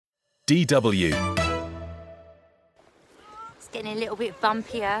DW. It's getting a little bit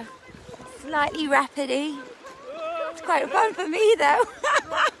bumpier, slightly rapidy. It's quite fun for me though.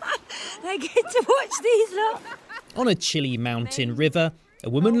 I get to watch these lot. On a chilly mountain river, a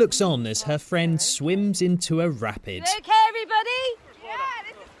woman looks on as her friend swims into a rapid. Okay, everybody? Yeah,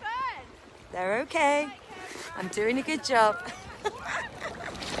 this is fun. They're okay. I'm doing a good job.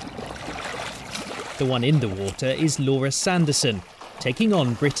 The one in the water is Laura Sanderson, taking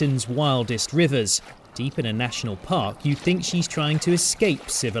on Britain's wildest rivers. Deep in a national park, you'd think she's trying to escape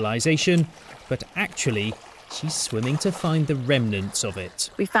civilization, but actually, she's swimming to find the remnants of it.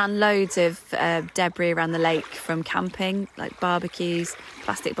 We found loads of debris around the lake from camping, like barbecues,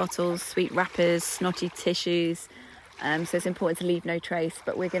 plastic bottles, sweet wrappers, snotty tissues. So it's important to leave no trace,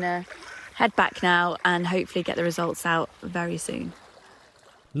 but we're going to head back now and hopefully get the results out very soon.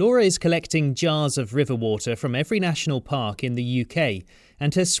 Laura is collecting jars of river water from every national park in the UK,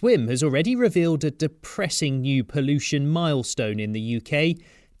 and her swim has already revealed a depressing new pollution milestone in the UK.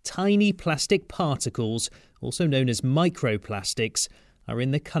 Tiny plastic particles, also known as microplastics, are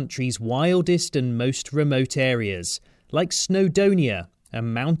in the country's wildest and most remote areas, like Snowdonia, a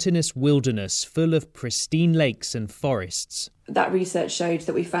mountainous wilderness full of pristine lakes and forests. That research showed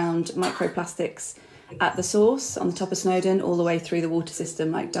that we found microplastics at the source on the top of Snowdon all the way through the water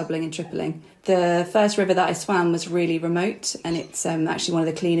system, like doubling and tripling. The first river that I swam was really remote, and it's actually one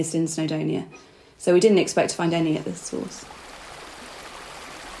of the cleanest in Snowdonia. So we didn't expect to find any at the source.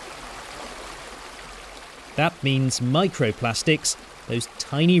 That means microplastics, those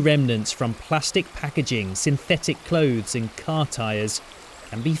tiny remnants from plastic packaging, synthetic clothes and car tyres,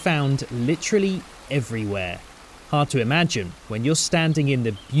 can be found literally everywhere. Hard to imagine when you're standing in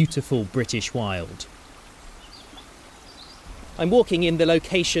the beautiful British wild. I'm walking in the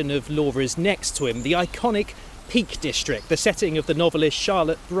location of Laura's next swim, the iconic Peak District, the setting of the novelist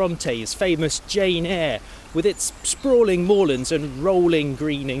Charlotte Bronte's famous Jane Eyre, with its sprawling moorlands and rolling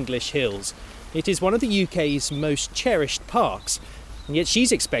green English hills. It is one of the UK's most cherished parks, and yet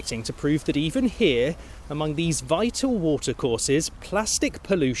she's expecting to prove that even here, among these vital watercourses, plastic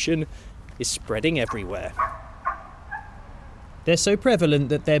pollution is spreading everywhere. They're so prevalent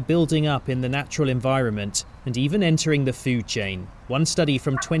that they're building up in the natural environment and even entering the food chain. One study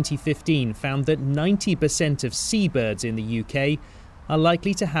from 2015 found that 90% of seabirds in the UK are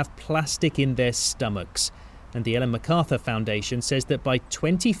likely to have plastic in their stomachs. And the Ellen MacArthur Foundation says that by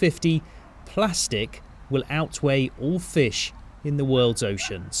 2050, plastic will outweigh all fish in the world's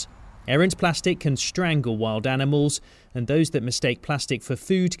oceans. Errant plastic can strangle wild animals, and those that mistake plastic for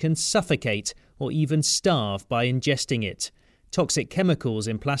food can suffocate or even starve by ingesting it. Toxic chemicals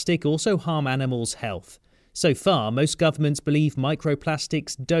in plastic also harm animals' health. So far, most governments believe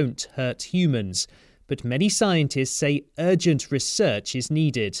microplastics don't hurt humans, but many scientists say urgent research is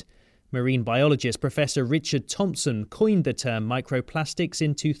needed. Marine biologist Professor Richard Thompson coined the term microplastics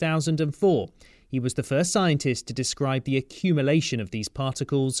in 2004. He was the first scientist to describe the accumulation of these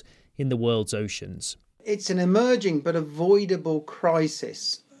particles in the world's oceans. It's an emerging but avoidable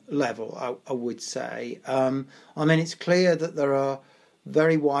crisis level, I would say. It's clear that there are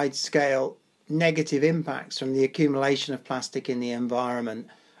very wide-scale negative impacts from the accumulation of plastic in the environment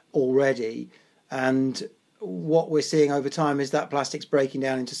already. And what we're seeing over time is that plastic's breaking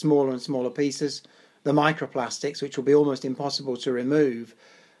down into smaller and smaller pieces, the microplastics, which will be almost impossible to remove.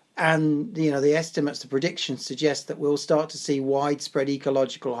 And, the estimates, the predictions suggest that we'll start to see widespread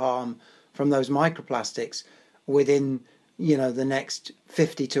ecological harm from those microplastics within, the next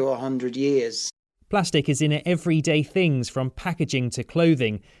 50 to 100 years. Plastic is in everyday things from packaging to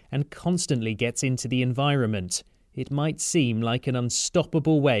clothing and constantly gets into the environment. It might seem like an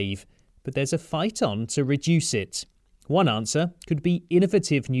unstoppable wave, but there's a fight on to reduce it. One answer could be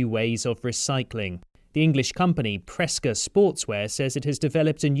innovative new ways of recycling. The English company Presca Sportswear says it has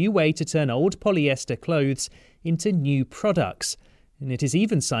developed a new way to turn old polyester clothes into new products. And it has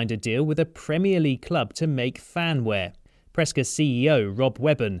even signed a deal with a Premier League club to make fanwear. Presca's CEO, Rob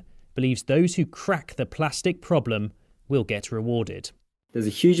Webben, believes those who crack the plastic problem will get rewarded. There's a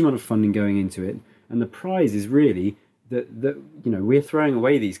huge amount of funding going into it, and the prize is really that we're throwing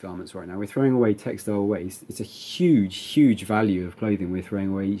away these garments right now. We're throwing away textile waste. It's a huge value of clothing we're throwing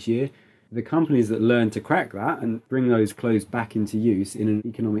away each year. The companies that learn to crack that and bring those clothes back into use in an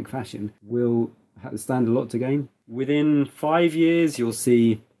economic fashion will stand a lot to gain. Within 5 years, you'll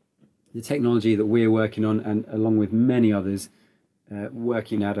see the technology that we're working on, and along with many others,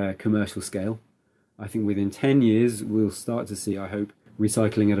 working at a commercial scale. I think within 10 years, we'll start to see, I hope,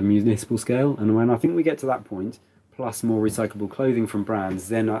 recycling at a municipal scale. And when I think we get to that point, plus more recyclable clothing from brands,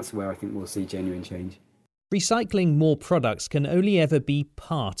 then that's where I think we'll see genuine change. Recycling more products can only ever be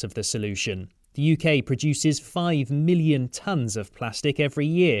part of the solution. The UK produces 5 million tonnes of plastic every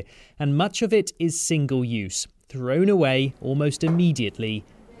year, and much of it is single-use, thrown away almost immediately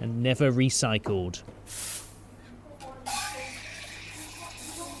and never recycled.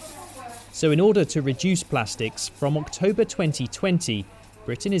 So in order to reduce plastics, from October 2020,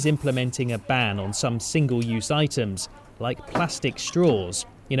 Britain is implementing a ban on some single-use items, like plastic straws.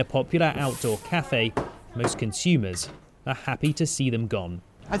 In a popular outdoor cafe, most consumers are happy to see them gone.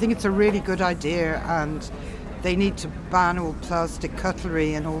 I think it's a really good idea, and they need to ban all plastic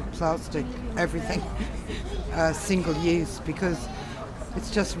cutlery and all plastic everything single use, because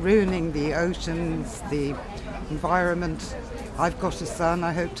it's just ruining the oceans, the environment. I've got a son,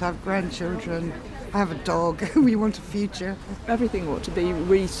 I hope to have grandchildren. I have a dog, we want a future. Everything ought to be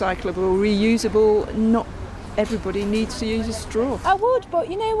recyclable, reusable. Not everybody needs to use a straw. I would, but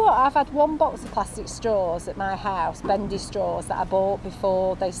you know what? I've had one box of plastic straws at my house, bendy straws that I bought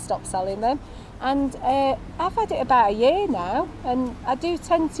before they stopped selling them. And I've had it about a year now, and I do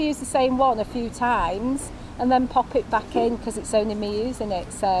tend to use the same one a few times and then pop it back in because it's only me using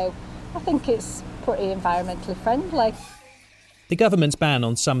it. So I think it's pretty environmentally friendly. The government's ban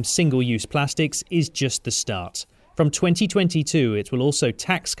on some single-use plastics is just the start. From 2022, it will also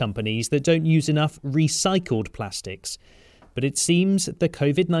tax companies that don't use enough recycled plastics. But it seems the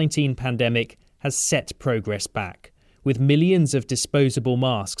COVID-19 pandemic has set progress back, with millions of disposable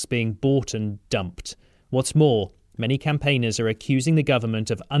masks being bought and dumped. What's more, many campaigners are accusing the government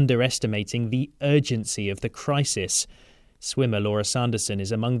of underestimating the urgency of the crisis. Swimmer Laura Sanderson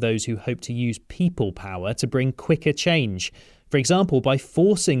is among those who hope to use people power to bring quicker change. For example, by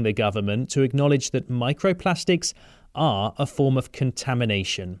forcing the government to acknowledge that microplastics are a form of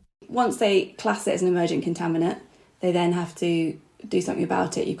contamination. Once they class it as an emergent contaminant, they then have to do something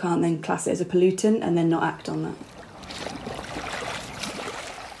about it. You can't then class it as a pollutant and then not act on that.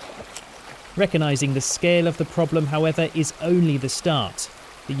 Recognising the scale of the problem, however, is only the start.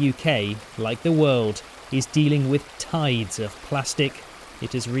 The UK, like the world, is dealing with tides of plastic.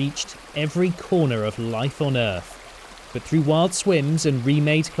 It has reached every corner of life on Earth. But through wild swims and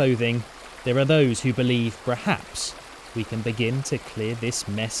remade clothing, there are those who believe perhaps we can begin to clear this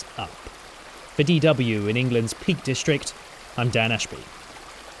mess up. For DW in England's Peak District, I'm Dan Ashby.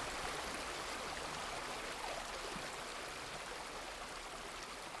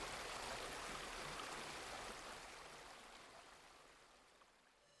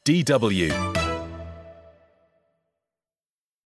 DW